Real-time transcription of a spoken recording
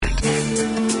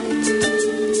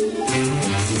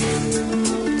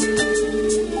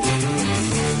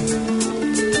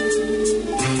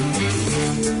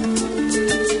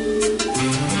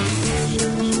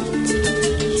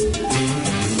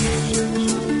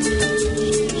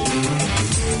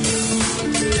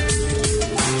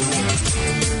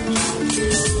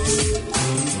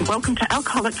Welcome to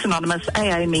Alcoholics Anonymous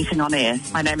AA Meeting on Air.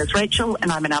 My name is Rachel and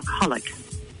I'm an alcoholic.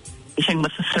 Meeting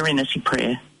with the Serenity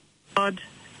Prayer. God,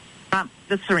 grant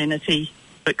the serenity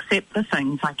to accept the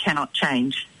things I cannot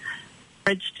change,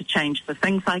 courage to change the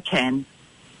things I can,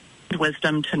 and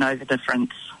wisdom to know the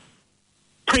difference.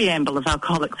 Preamble of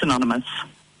Alcoholics Anonymous.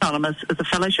 Anonymous is a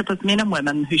fellowship of men and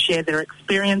women who share their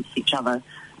experience with each other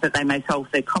that they may solve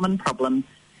their common problem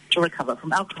to recover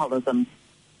from alcoholism.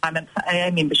 Requirement for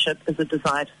AA membership is a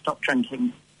desire to stop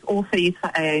drinking. All fees for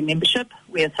AA membership,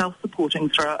 we are self-supporting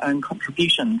through our own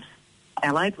contributions.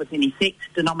 Allied with any sect,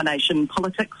 denomination,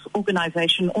 politics,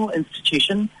 organisation or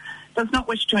institution, does not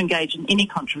wish to engage in any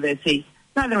controversy,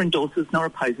 neither endorses nor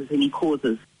opposes any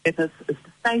causes. The purpose is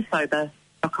to stay sober,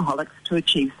 alcoholics to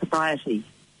achieve sobriety.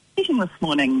 Meeting this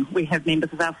morning, we have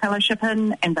members of our fellowship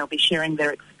in, and they'll be sharing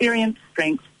their experience,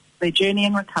 strengths, their journey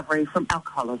in recovery from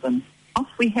alcoholism. Off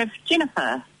we have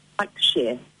Jennifer. Like to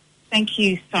share. Thank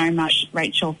you so much,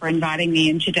 Rachel, for inviting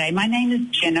me in today. My name is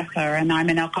Jennifer and I'm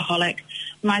an alcoholic.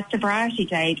 My sobriety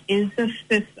date is the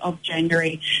 5th of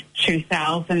January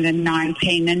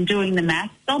 2019, and doing the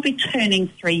maths, I'll be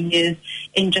turning 3 years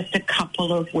in just a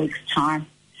couple of weeks' time.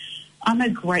 I'm a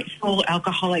grateful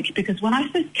alcoholic because when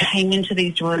I first came into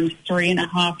these rooms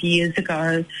 3.5 years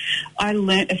ago, I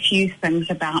learnt a few things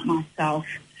about myself.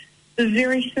 The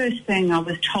very first thing I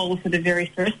was told for the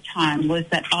very first time was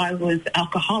that I was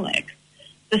alcoholic.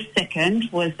 The second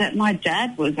was that my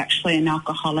dad was actually an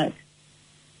alcoholic.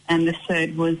 And the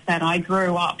third was that I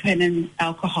grew up in an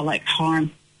alcoholic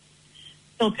home.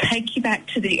 So I'll take you back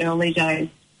to the early days.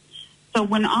 So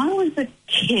when I was a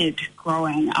kid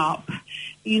growing up,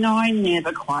 I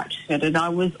never quite fitted. I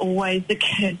was always the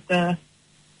kid, the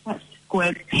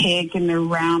square peg in the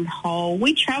round hole.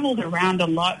 We travelled around a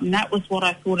lot, and that was what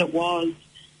I thought it was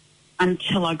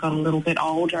until I got a little bit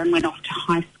older and went off to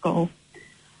high school.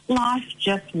 Life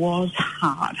just was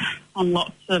hard on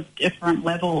lots of different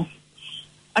levels.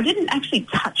 I didn't actually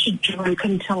touch a drink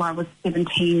until I was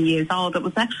 17 years old. It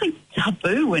was actually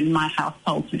taboo in my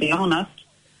household, to be honest.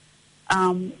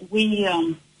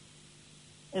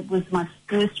 It was my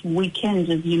first weekend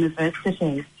of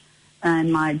university,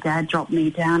 and my dad dropped me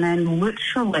down, and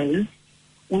literally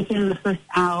within the first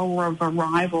hour of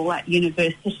arrival at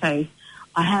university,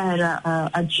 I had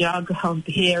a jug of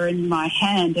beer in my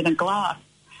hand and a glass,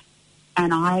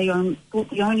 and I thought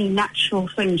the only natural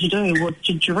thing to do was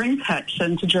to drink it,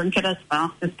 and to drink it as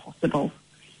fast as possible.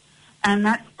 And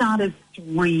that started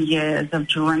 3 years of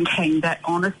drinking. That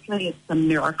honestly, it's a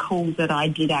miracle that I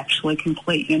did actually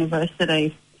complete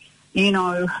university.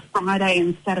 Friday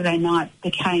and Saturday nights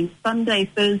became Sunday,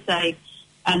 Thursday,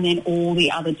 and then all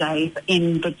the other days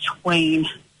in between.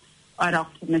 I'd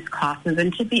often miss classes.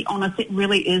 And to be honest, it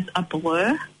really is a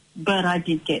blur, but I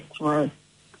did get through.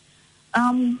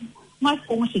 My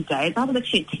formative days, I was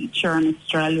actually a teacher in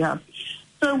Australia.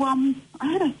 So I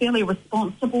had a fairly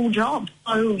responsible job.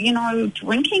 So,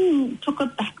 drinking took a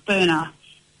back burner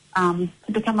to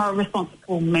become a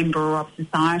responsible member of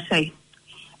society.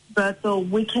 But the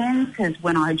weekends is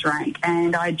when I drank,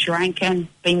 and I drank and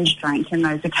binge drank in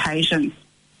those occasions.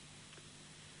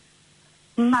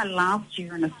 My last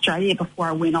year in Australia, before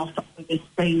I went off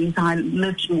overseas, I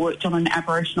lived and worked on an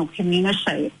Aboriginal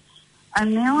community.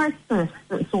 And now I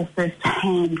saw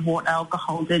firsthand what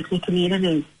alcohol did to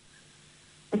communities.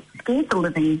 It scared the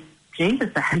living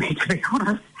Jesus out of me, to be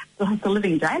honest. Like the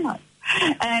living daylight.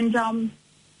 And I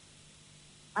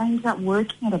ended up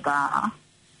working at a bar,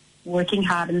 working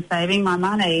hard and saving my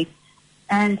money.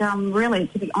 And really,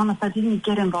 to be honest, I didn't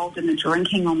get involved in the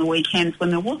drinking on the weekends when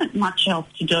there wasn't much else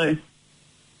to do.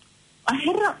 I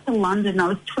headed up to London. I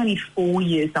was 24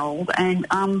 years old, and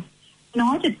I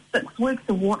did 6 weeks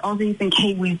of what Aussies and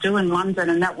Kiwis do in London,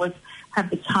 and that was have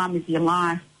the time of your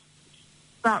life.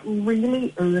 But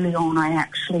really early on, I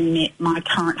actually met my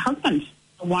current husband,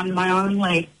 the one, my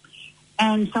only.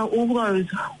 And so all those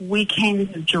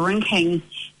weekends of drinking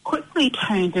quickly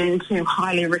turned into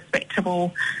highly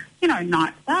respectable,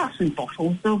 nights out and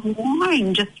bottles of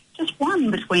wine, just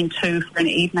one between 2 for an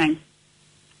evening.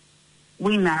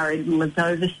 We married and lived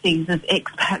overseas as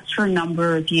expats for a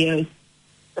number of years,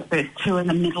 the first 2 in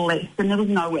the Middle East, and there was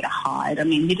nowhere to hide. I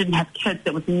mean, we didn't have kids.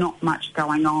 There was not much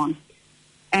going on.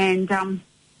 And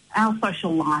our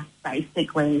social life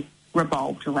basically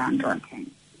revolved around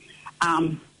drinking.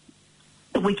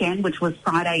 The weekend, which was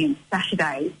Friday and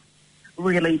Saturday,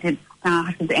 really did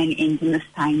start and end in the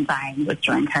same vein with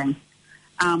drinking.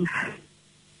 I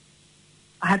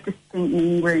have distinct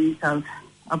memories of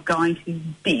going to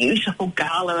beautiful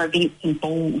gala events and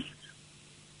balls,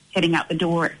 heading out the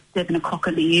door at 7 o'clock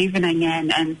in the evening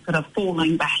and sort of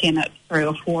falling back in at 3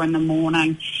 or 4 in the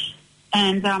morning.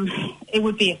 And it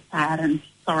would be a sad and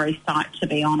sorry sight, to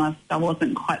be honest. I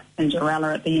wasn't quite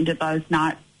Cinderella at the end of those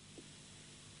nights.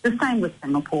 The same with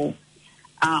Singapore.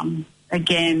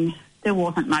 Again, there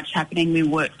wasn't much happening. We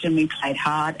worked and we played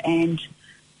hard, and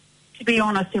to be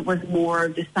honest, it was more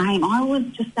of the same. I was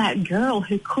just that girl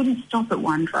who couldn't stop at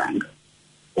one drink.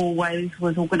 Always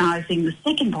was organising the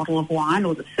second bottle of wine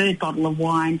or the third bottle of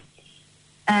wine,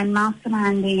 and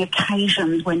masterminding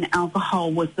occasions when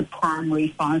alcohol was the primary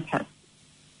focus.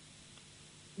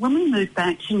 When we moved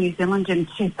back to New Zealand in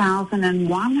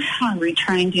 2001, I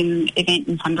retrained in event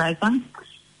and fundraising.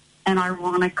 And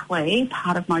ironically,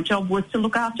 part of my job was to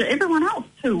look after everyone else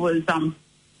who was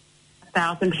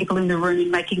 1,000 people in the room,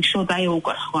 making sure they all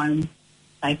got home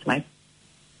safely.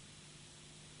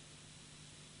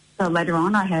 So later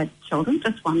on, I had children,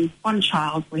 just one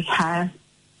child we had.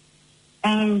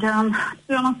 And to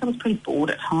be honest, I was pretty bored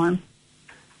at home.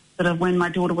 Sort of when my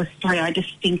daughter was 3, I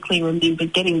distinctly remember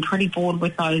getting pretty bored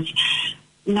with those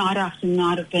night after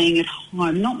night of being at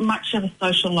home. Not much of a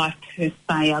social life per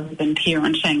se other than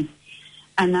parenting.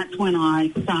 And that's when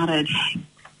I started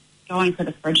going for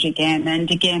the fridge again. And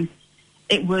again,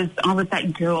 I was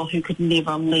that girl who could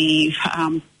never leave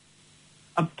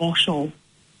a bottle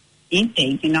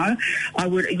empty, you know. I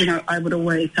would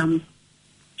always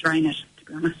drain it, to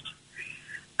be honest.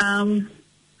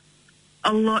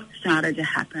 A lot started to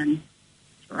happen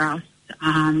for us.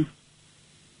 I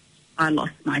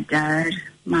lost my dad,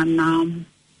 my mum.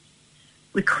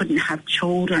 We couldn't have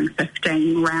children,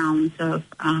 15 rounds of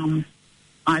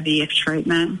IVF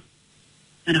treatment,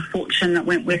 and a fortune that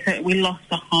went with it. We lost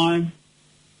a home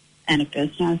and a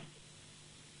business.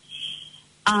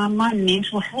 My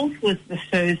mental health was the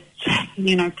first,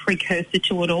 precursor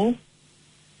to it all.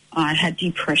 I had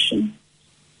depression,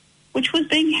 which was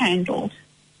being handled.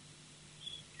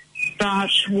 But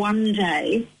one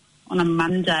day, on a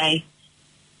Monday,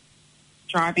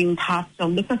 driving past a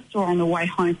liquor store on the way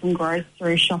home from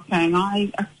grocery shopping,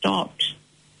 I stopped,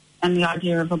 and the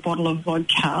idea of a bottle of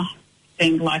vodka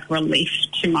seemed like relief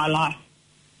to my life.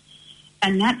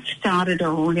 And that started a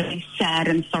really sad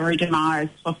and sorry demise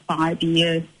for 5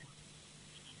 years.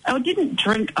 I didn't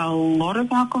drink a lot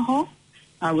of alcohol.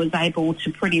 I was able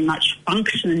to pretty much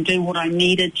function and do what I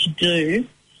needed to do.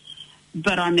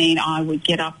 But, I would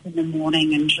get up in the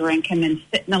morning and drink and then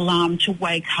set an alarm to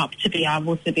wake up to be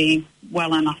able to be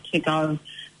well enough to go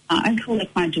and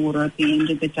collect my daughter at the end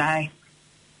of the day.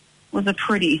 It was a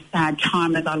pretty sad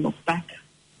time as I look back.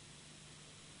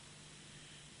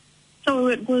 So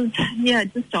it was,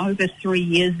 just over 3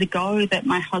 years ago that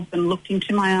my husband looked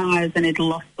into my eyes and had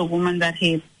lost the woman that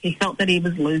he felt that he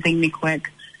was losing me quick.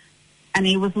 And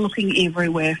he was looking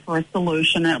everywhere for a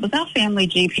solution. And it was our family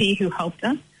GP who helped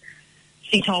us.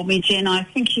 She told me, Jen, I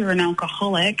think you're an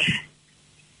alcoholic.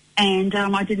 And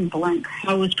I didn't blink.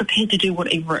 I was prepared to do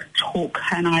whatever it took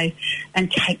and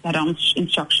take that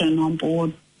instruction on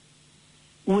board.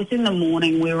 Within the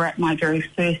morning, we were at my very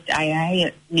first AA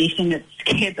meeting. It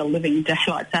scared the living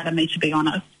daylights out of me, to be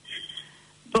honest.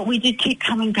 But we did keep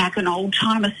coming back. An old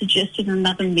timer suggested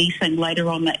another meeting later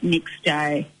on that next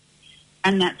day.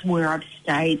 And that's where I've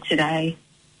stayed today.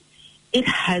 It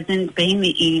hasn't been the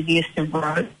easiest of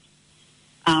roads.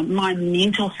 My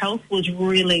mental health was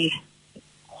really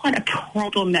quite a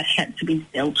problem that had to be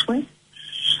dealt with.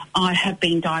 I have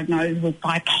been diagnosed with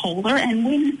bipolar, and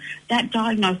when that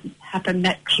diagnosis happened,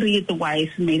 that cleared the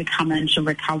way for me to come into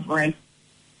recovery.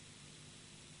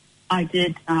 I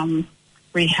did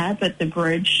rehab at the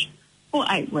Bridge for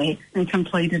 8 weeks and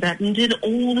completed it and did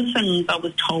all the things I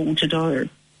was told to do.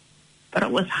 But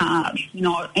it was hard.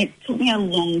 It took me a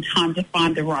long time to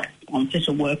find the right sponsor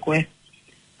to work with,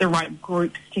 the right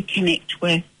groups to connect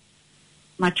with,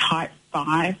 my type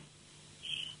 5.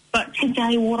 But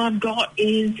today what I've got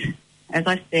is, as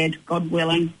I said, God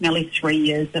willing, nearly 3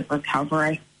 years of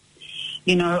recovery.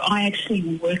 I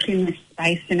actually work in this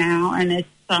space now, and it's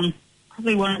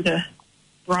probably one of the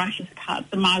brightest parts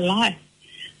of my life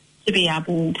to be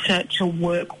able to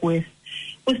work with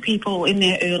people in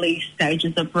their early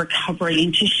stages of recovery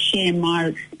and to share my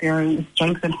experience,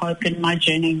 strength and hope in my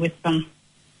journey with them.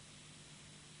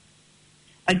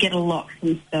 I get a lot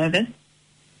from service.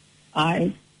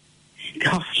 A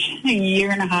year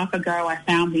and a half ago, I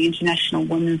found the International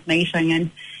Women's Meeting,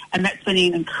 and that's been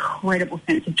an incredible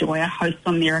sense of joy. I host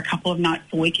on there a couple of nights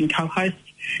a week and co-host,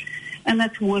 and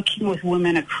that's working with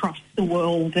women across the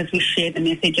world as we share the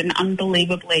message. And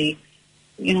unbelievably,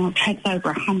 it takes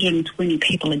over 120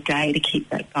 people a day to keep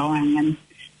that going,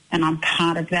 and I'm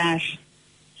part of that.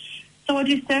 So I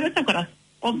do service. I've got a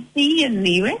sponsee in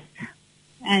the US,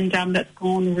 and that's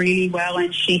gone really well,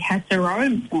 and she has her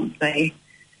own sponsee.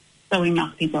 so we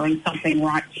must be doing something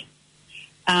right.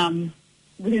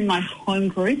 Within my home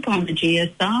group, I'm the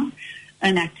GSR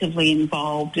and actively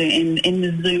involved in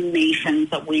the Zoom meetings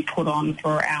that we put on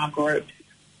for our group.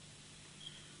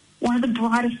 One of the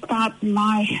brightest parts of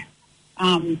my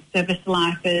service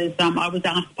life is I was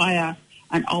asked by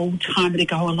an old-timer to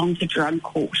go along to drug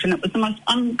court, and it was the most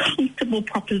uncomfortable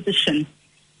proposition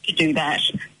to do that,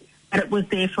 but it was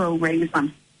there for a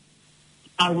reason.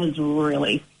 I was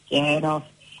really scared of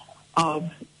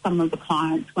some of the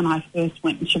clients when I first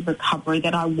went into recovery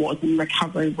that I was in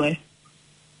recovery with.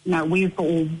 You know, we've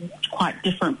all walked quite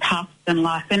different paths in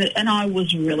life, and I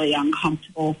was really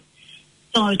uncomfortable.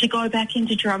 So to go back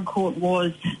into drug court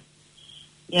was,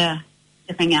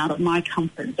 stepping out of my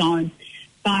comfort zone.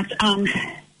 But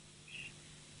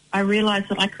I realised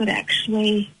that I could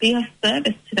actually be of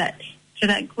service to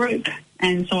that group,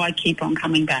 and so I keep on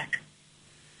coming back.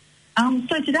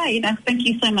 So today, thank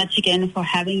you so much again for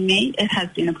having me. It has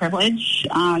been a privilege.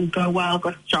 Go well,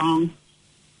 go strong,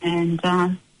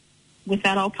 and with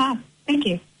that, I'll pass. Thank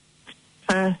you.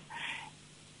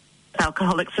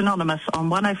 Alcoholics Anonymous on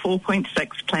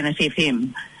 104.6 Planet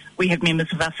FM. We have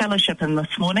members of our fellowship in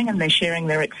this morning, and they're sharing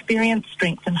their experience,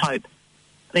 strength and hope,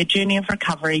 their journey of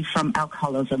recovery from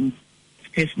alcoholism.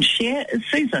 This person to share is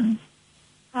Susan.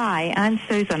 Hi, I'm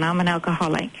Susan. I'm an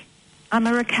alcoholic. I'm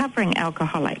a recovering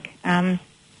alcoholic.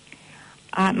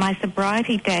 My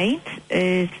sobriety date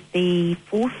is the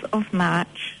 4th of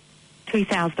March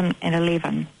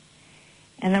 2011.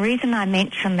 And the reason I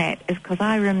mention that is because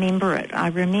I remember it. I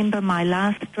remember my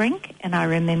last drink, and I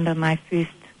remember my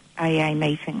first AA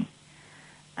meeting.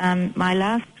 My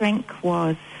last drink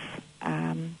was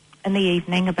in the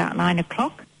evening, about 9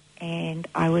 o'clock, and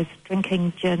I was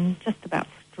drinking gin just about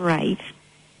straight,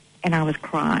 and I was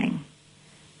crying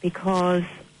because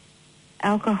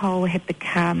alcohol had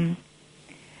become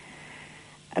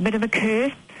a bit of a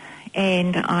curse.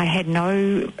 And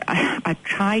I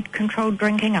tried controlled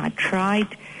drinking, I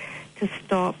tried to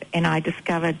stop, and I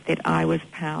discovered that I was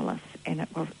powerless, and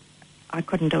I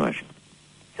couldn't do it.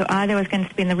 So either I was going to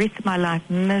spend the rest of my life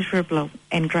miserable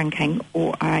and drinking,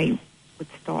 or I would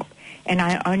stop. And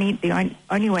the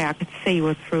only way I could see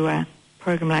was through a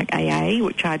program like AA,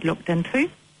 which I'd looked into.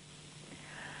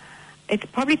 It's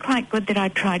probably quite good that I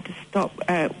tried to stop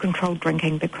controlled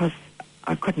drinking because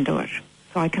I couldn't do it.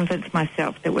 So I convinced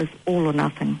myself that it was all or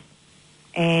nothing.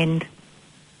 And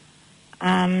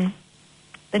the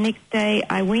next day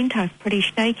I went. I was pretty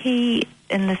shaky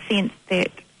in the sense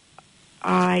that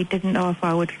I didn't know if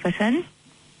I would fit in.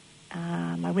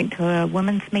 I went to a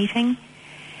women's meeting,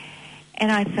 and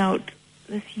I felt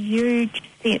this huge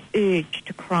urge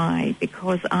to cry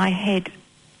because I had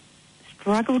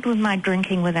struggled with my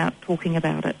drinking without talking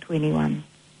about it to anyone.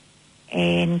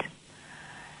 And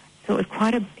so it was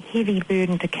quite a heavy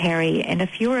burden to carry. And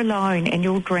if you're alone and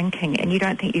you're drinking and you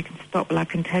don't think you can stop, well, I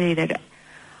can tell you that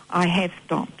I have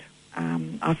stopped.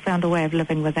 I've found a way of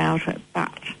living without it.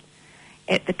 But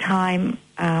at the time,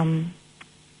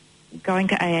 going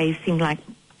to AA seemed like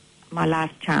my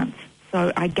last chance.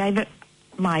 So I gave it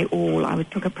my all. I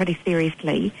took it pretty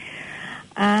seriously.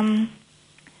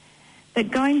 But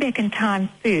going back in time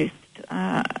first,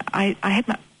 I had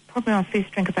probably my first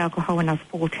drink of alcohol when I was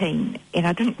 14, and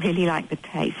I didn't really like the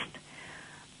taste.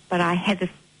 But I had this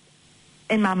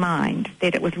in my mind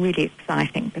that it was really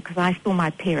exciting because I saw my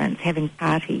parents having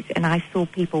parties, and I saw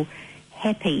people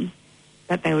happy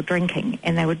that they were drinking,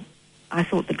 and I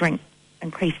thought the drink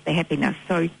increased their happiness.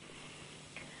 So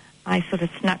I sort of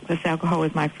snuck this alcohol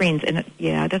with my friends, and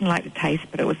I didn't like the taste,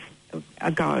 but it was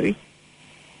a go.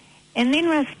 And then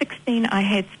when I was 16, I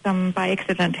had by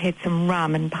accident, had some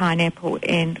rum and pineapple,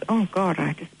 and oh God,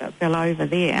 I just about fell over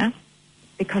there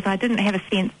because I didn't have a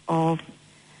sense of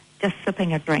just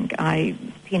sipping a drink. I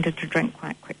tended to drink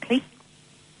quite quickly.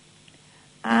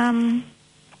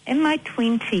 In my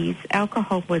 20s,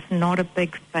 alcohol was not a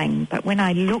big thing, but when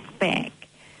I look back,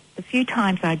 the few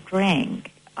times I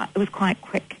drank, it was quite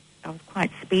quick. I was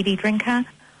quite a speedy drinker.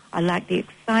 I liked the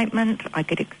excitement. I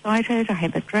get excited. I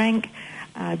have a drink.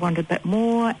 I wanted a bit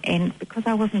more, and because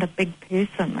I wasn't a big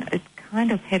person, it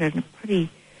kind of had a pretty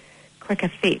quick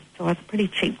effect, so I was a pretty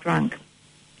cheap drunk.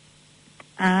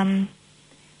 When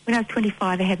I was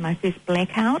 25, I had my first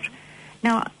blackout.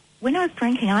 Now, when I was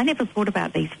drinking, I never thought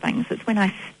about these things. It's when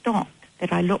I stopped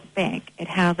that I looked back at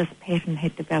how this pattern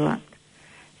had developed.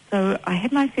 So I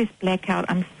had my first blackout.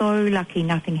 I'm so lucky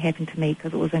nothing happened to me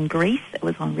because it was in Greece. It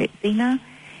was on Retsina,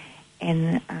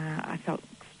 and I felt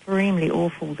extremely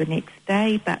awful the next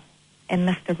day, and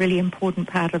missed a really important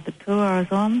part of the tour I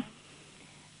was on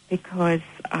because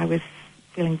I was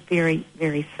feeling very,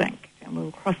 very sick. And we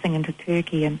were crossing into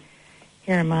Turkey, and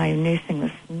here am I nursing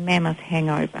this mammoth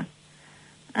hangover.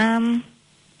 During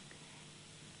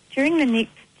the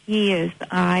next years,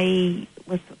 I'd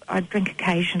drink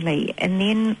occasionally, and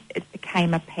then it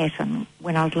became a pattern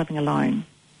when I was living alone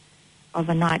of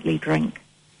a nightly drink,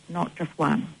 not just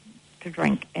one, to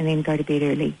drink and then go to bed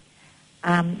early.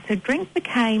 So drink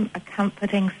became a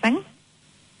comforting thing,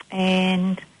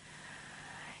 and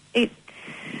it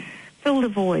filled a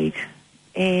void,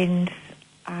 and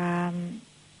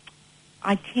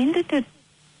I tended to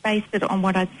base it on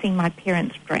what I'd seen my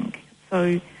parents drink.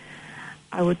 So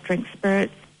I would drink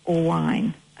spirits or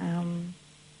wine,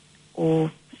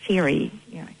 or sherry,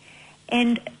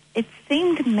 And it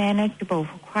seemed manageable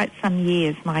for quite some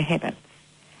years, my habits.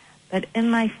 But in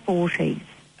my 40s,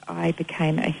 I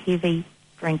became a heavy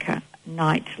drinker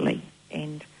nightly,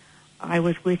 and I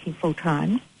was working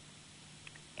full-time,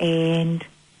 and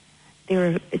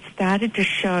it started to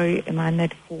show in my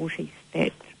mid-40s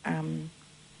that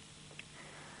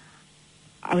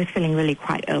I was feeling really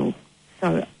quite ill.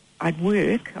 So I'd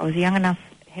work. I was young enough,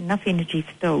 had enough energy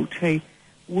still to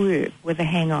work with a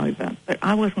hangover, but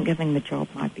I wasn't giving the job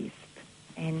my best.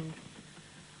 And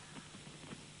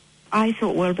I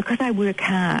thought, well, because I work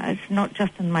hard, not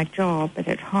just in my job, but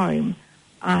at home,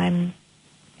 and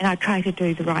I try to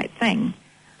do the right thing,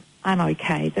 I'm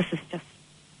okay. This is just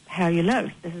how you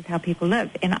live. This is how people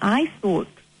live. And I thought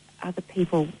other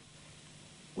people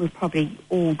were probably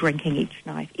all drinking each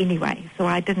night anyway, so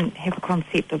I didn't have a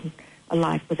concept of a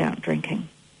life without drinking.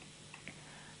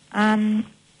 The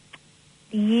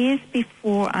years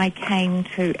before I came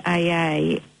to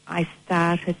AA, I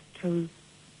started to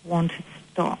want to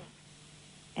stop,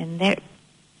 and that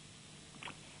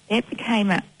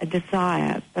became a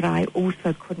desire, but I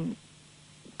also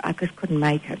just couldn't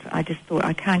make it. I just thought,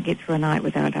 I can't get through a night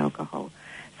without alcohol.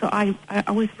 So I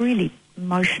was really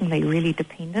emotionally really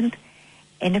dependent,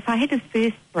 and if I had a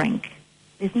first drink,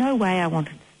 there's no way I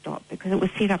wanted to stop because it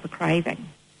would set up a craving.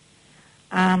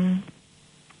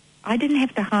 I didn't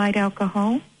have to hide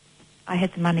alcohol. I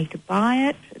had the money to buy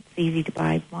it. It's easy to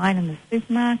buy wine in the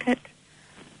supermarket.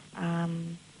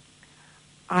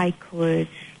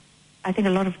 I think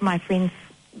a lot of my friends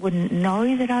wouldn't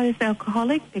know that I was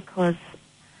alcoholic because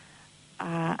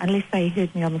unless they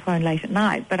heard me on the phone late at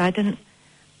night, but I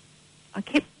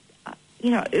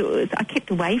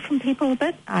kept away from people a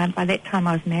bit. By that time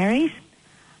I was married.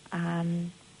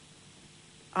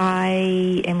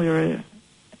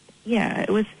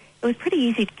 It was pretty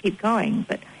easy to keep going,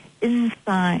 but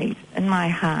inside, in my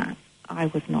heart, I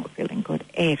was not feeling good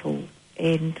at all.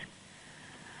 And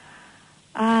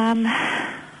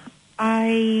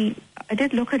I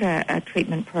did look at a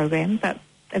treatment program, but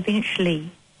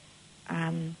eventually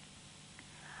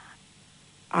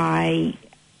I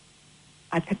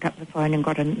picked up the phone and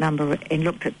got a number and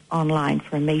looked at online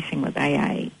for a meeting with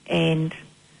AA, and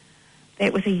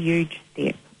that was a huge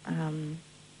step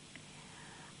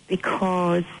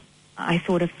because I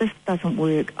thought, if this doesn't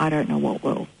work, I don't know what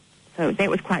will. So that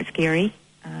was quite scary.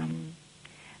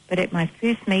 But at my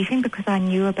first meeting, because I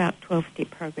knew about 12-step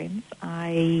programs,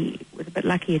 I was a bit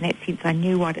lucky in that sense. I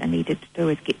knew what I needed to do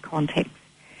is get contacts.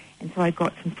 And so I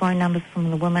got some phone numbers from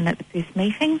the women at the first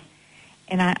meeting,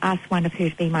 and I asked one of her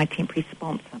to be my temporary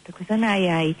sponsor, because in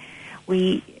AA,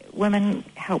 women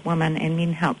help women and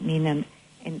men help men,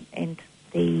 and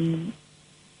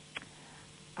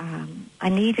I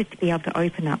needed to be able to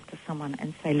open up to someone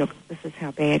and say, look, this is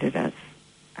how bad it is.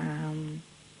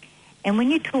 And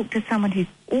when you talk to someone who's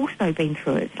also been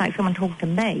through it, it's like someone talking to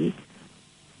me,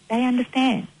 they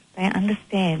understand. They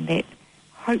understand that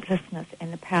hopelessness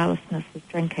and the powerlessness of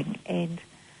drinking, and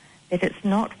that it's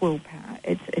not willpower.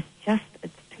 It's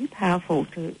too powerful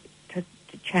to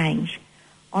change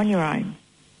on your own.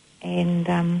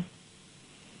 And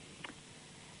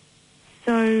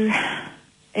so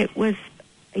it was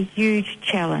a huge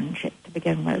challenge to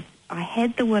begin with. I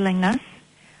had the willingness,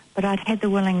 but I'd had the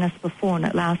willingness before, and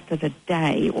it lasted a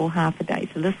day or half a day.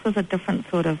 So this was a different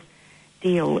sort of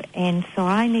deal. And so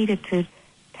I needed to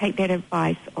take that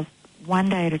advice of one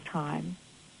day at a time,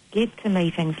 get to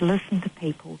meetings, listen to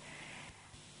people.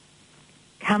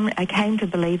 I came to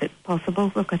believe it's possible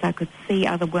because I could see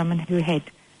other women who had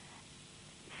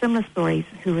similar stories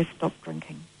who had stopped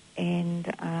drinking. And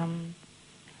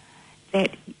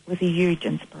that was a huge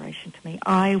inspiration to me.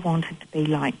 I wanted to be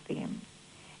like them.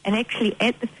 And actually,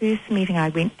 at the first meeting I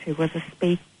went to was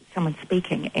someone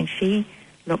speaking, and she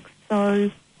looked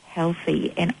so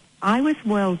healthy. And I was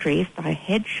well-dressed. I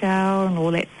had shower and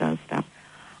all that sort of stuff.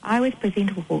 I was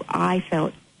presentable. I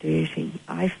felt dirty.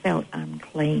 I felt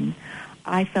unclean.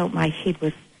 I felt my head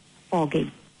was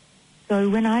foggy. So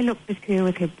when I looked at her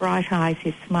with her bright eyes,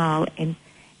 her smile, and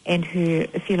and her,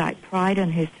 if you like, pride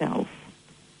in herself,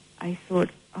 I thought,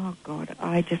 oh God,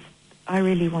 I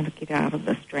really want to get out of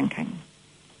this drinking.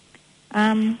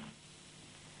 So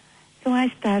I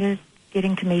started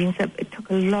getting to meetings. It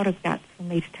took a lot of guts for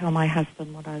me to tell my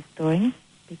husband what I was doing,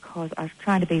 because I was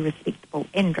trying to be respectable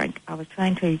and drink. I was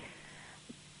trying to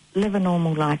live a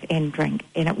normal life and drink,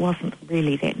 and it wasn't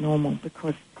really that normal,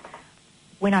 because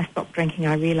when I stopped drinking,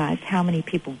 I realised how many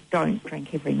people don't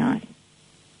drink every night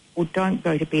or don't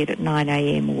go to bed at 9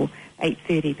 a.m. or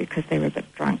 8:30 because they're a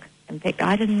bit drunk. In fact,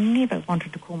 I never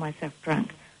wanted to call myself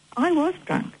drunk. I was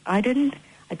drunk. I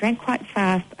drank quite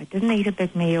fast. I didn't eat a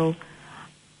big meal.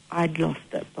 I'd lost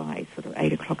it by sort of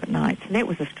 8 o'clock at night. So that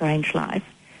was a strange life.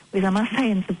 Whereas I must say,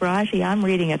 in sobriety, I'm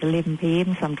reading at 11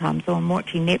 p.m. sometimes, or I'm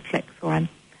watching Netflix, or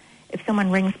if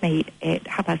someone rings me at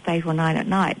 8:30 or 9 at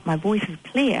night, my voice is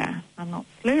clear. I'm not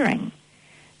slurring.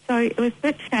 So it was a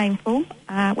bit shameful.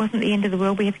 It wasn't the end of the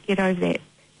world. We have to get over that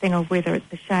thing of whether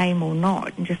it's a shame or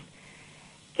not, and just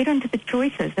get into the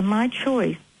choices. And my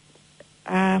choice,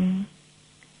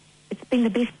 it's been the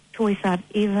best choice I've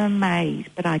ever made,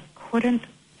 but I couldn't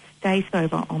stay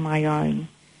sober on my own.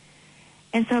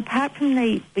 And so apart from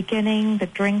the beginning, the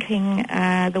drinking,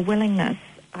 the willingness,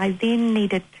 I then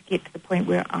needed to get to the point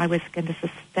where I was going to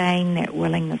sustain that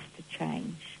willingness to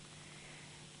change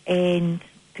and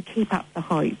to keep up the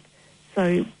hope.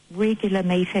 So regular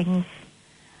meetings,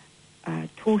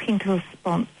 talking to a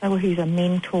sponsor who's a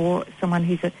mentor, someone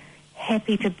who's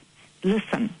happy to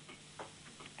listen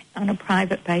on a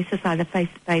private basis, either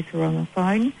face-to-face or on the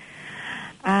phone.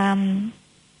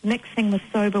 Mixing with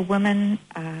sober women.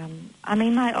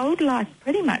 My old life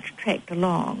pretty much tracked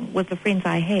along with the friends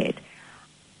I had.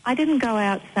 I didn't go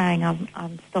out saying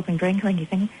I'm stopping drinking or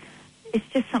anything. It's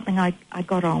just something I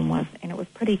got on with, and it was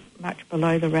pretty much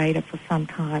below the radar for some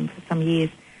time, for some years.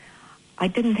 I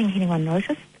didn't think anyone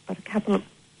noticed, but a couple of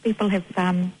people have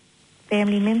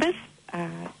family members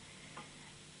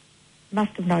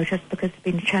must have noticed, because there's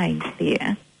been a change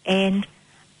there. And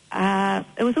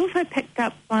it was also picked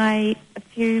up by a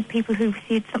few people who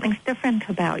said something's different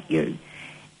about you.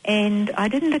 And I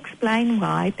didn't explain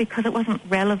why, because it wasn't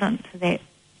relevant to that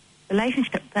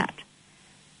relationship. But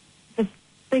the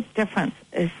big difference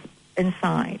is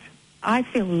inside. I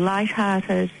feel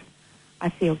lighthearted. I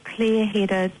feel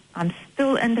clear-headed. I'm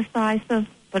still indecisive,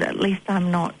 but at least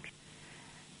I'm not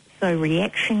so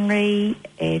reactionary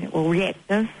or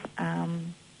reactive.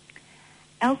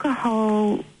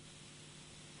 Alcohol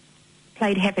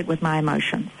played havoc with my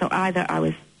emotions. So either I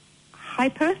was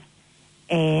hyper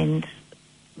and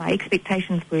my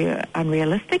expectations were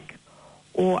unrealistic,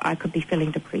 or I could be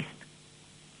feeling depressed.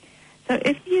 So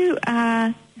if you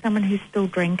are someone who's still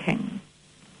drinking,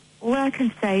 all I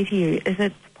can say to you is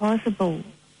it's possible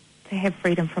to have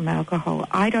freedom from alcohol.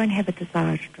 I don't have a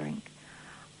desire to drink.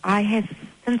 I have,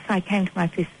 since I came to my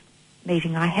first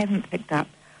meeting, I haven't picked up.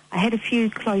 I've had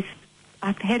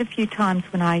a few times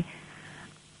when I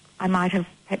might have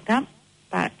picked up,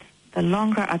 but the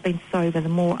longer I've been sober, the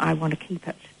more I want to keep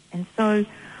it. And so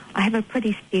I have a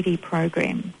pretty steady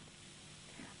program.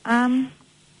 I'm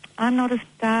not a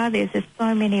star. There's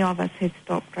so many of us who've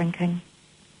stopped drinking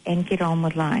and get on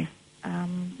with life.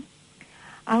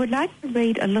 I would like to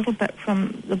read a little bit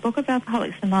from the book of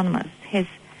Alcoholics Anonymous.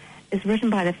 Is written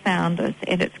by the founders,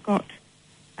 and it's got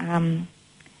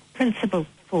principles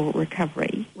for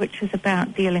recovery, which is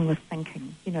about dealing with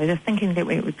thinking. You know, the thinking that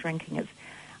we were drinking.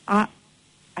 I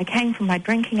came from my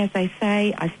drinking, as they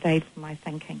say. I stayed from my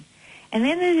thinking. And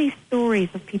then there are these stories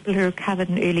of people who recovered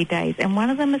in early days, and one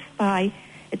of them is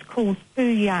it's called Too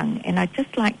Young, and I'd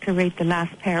just like to read the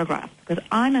last paragraph, because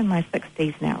I'm in my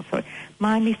 60s now, so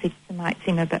my message might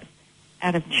seem a bit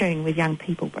out of tune with young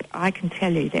people, but I can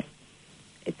tell you that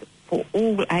it's for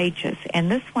all ages.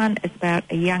 And this one is about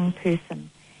a young person,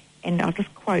 and I'll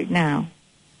just quote now.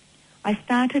 I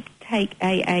started to take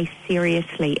AA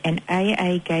seriously, and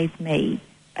AA gave me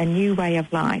a new way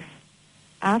of life.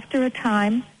 After a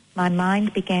time, my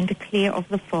mind began to clear of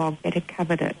the fog that had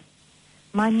covered it.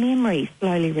 My memory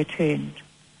slowly returned.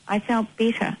 I felt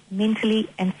better mentally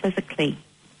and physically.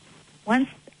 Once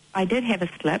I did have a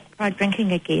slip, tried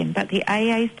drinking again, but the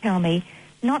AAs tell me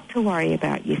not to worry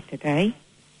about yesterday,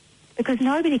 because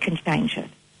nobody can change it,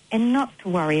 and not to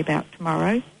worry about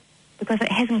tomorrow, because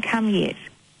it hasn't come yet.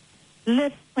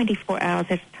 Live 24 hours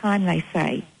at a time, they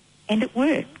say, and it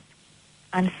works.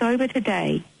 I'm sober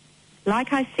today.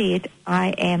 Like I said, I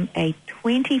am a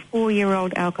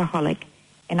 24-year-old alcoholic,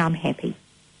 and I'm happy.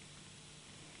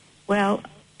 Well,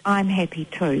 I'm happy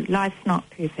too. Life's not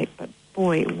perfect, but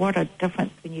boy, what a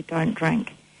difference when you don't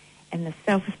drink. And the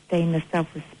self-esteem, the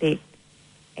self-respect,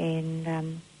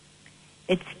 and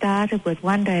it started with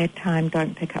one day at a time,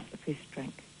 don't pick up the first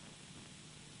drink.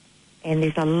 And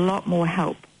there's a lot more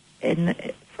help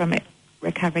from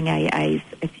recovering AAs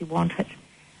if you want it.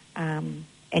 And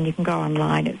you can go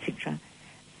online, etc.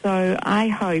 So I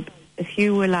hope, if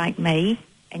you were like me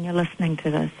and you're listening to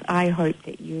this, I hope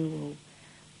that you will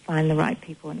find the right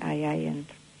people in AA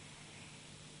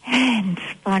and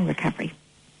find recovery.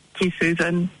 Thank you,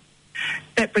 Susan.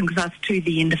 That brings us to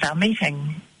the end of our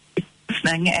meeting. If you're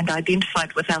listening and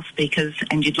identified with our speakers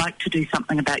and you'd like to do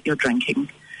something about your drinking,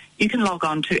 you can log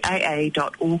on to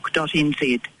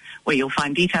aa.org.nz, where you'll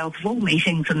find details of all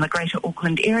meetings in the Greater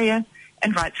Auckland area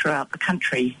and right throughout the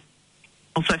country.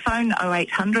 Also phone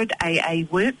 0800 AA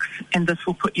Works, and this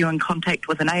will put you in contact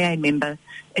with an AA member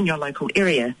in your local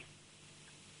area.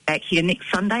 Back here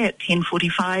next Sunday at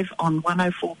 10:45 on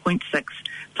 104.6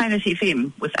 Planet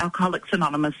FM with Alcoholics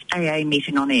Anonymous AA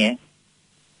meeting on air.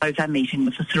 Close our meeting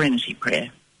with the Serenity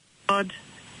Prayer. God,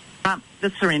 grant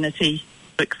the serenity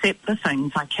to accept the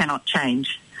things I cannot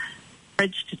change,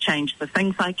 courage to change the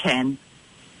things I can,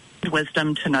 and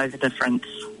wisdom to know the difference.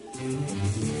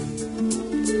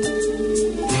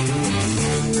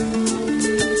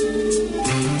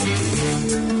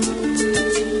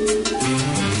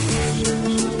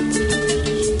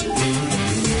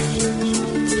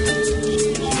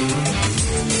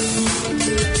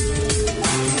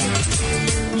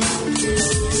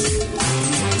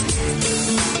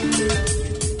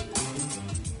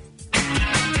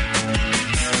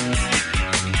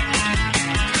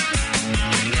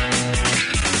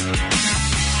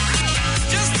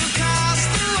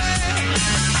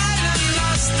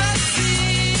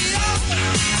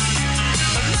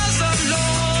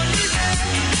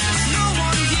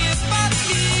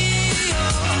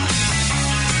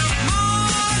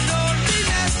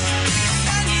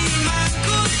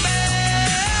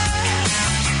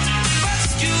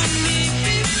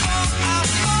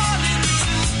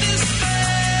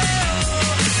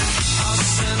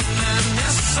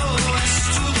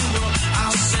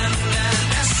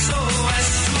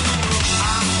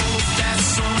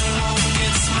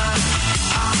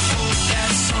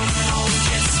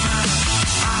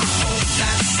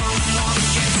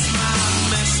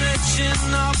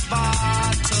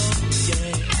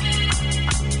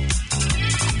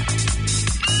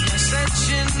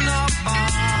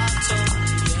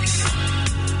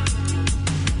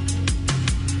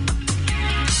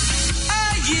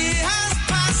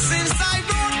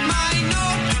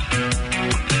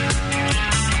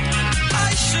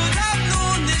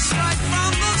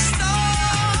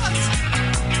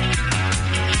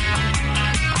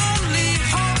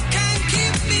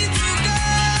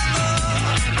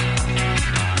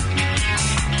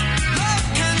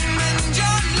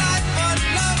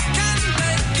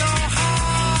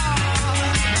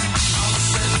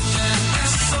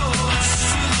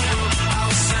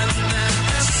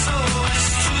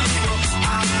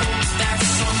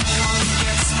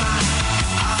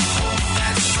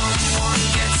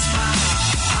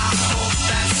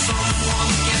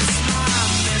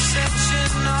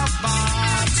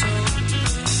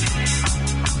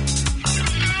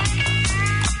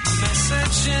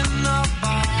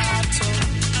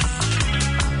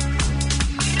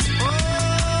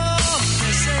 Oh,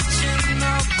 message in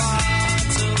a bottle.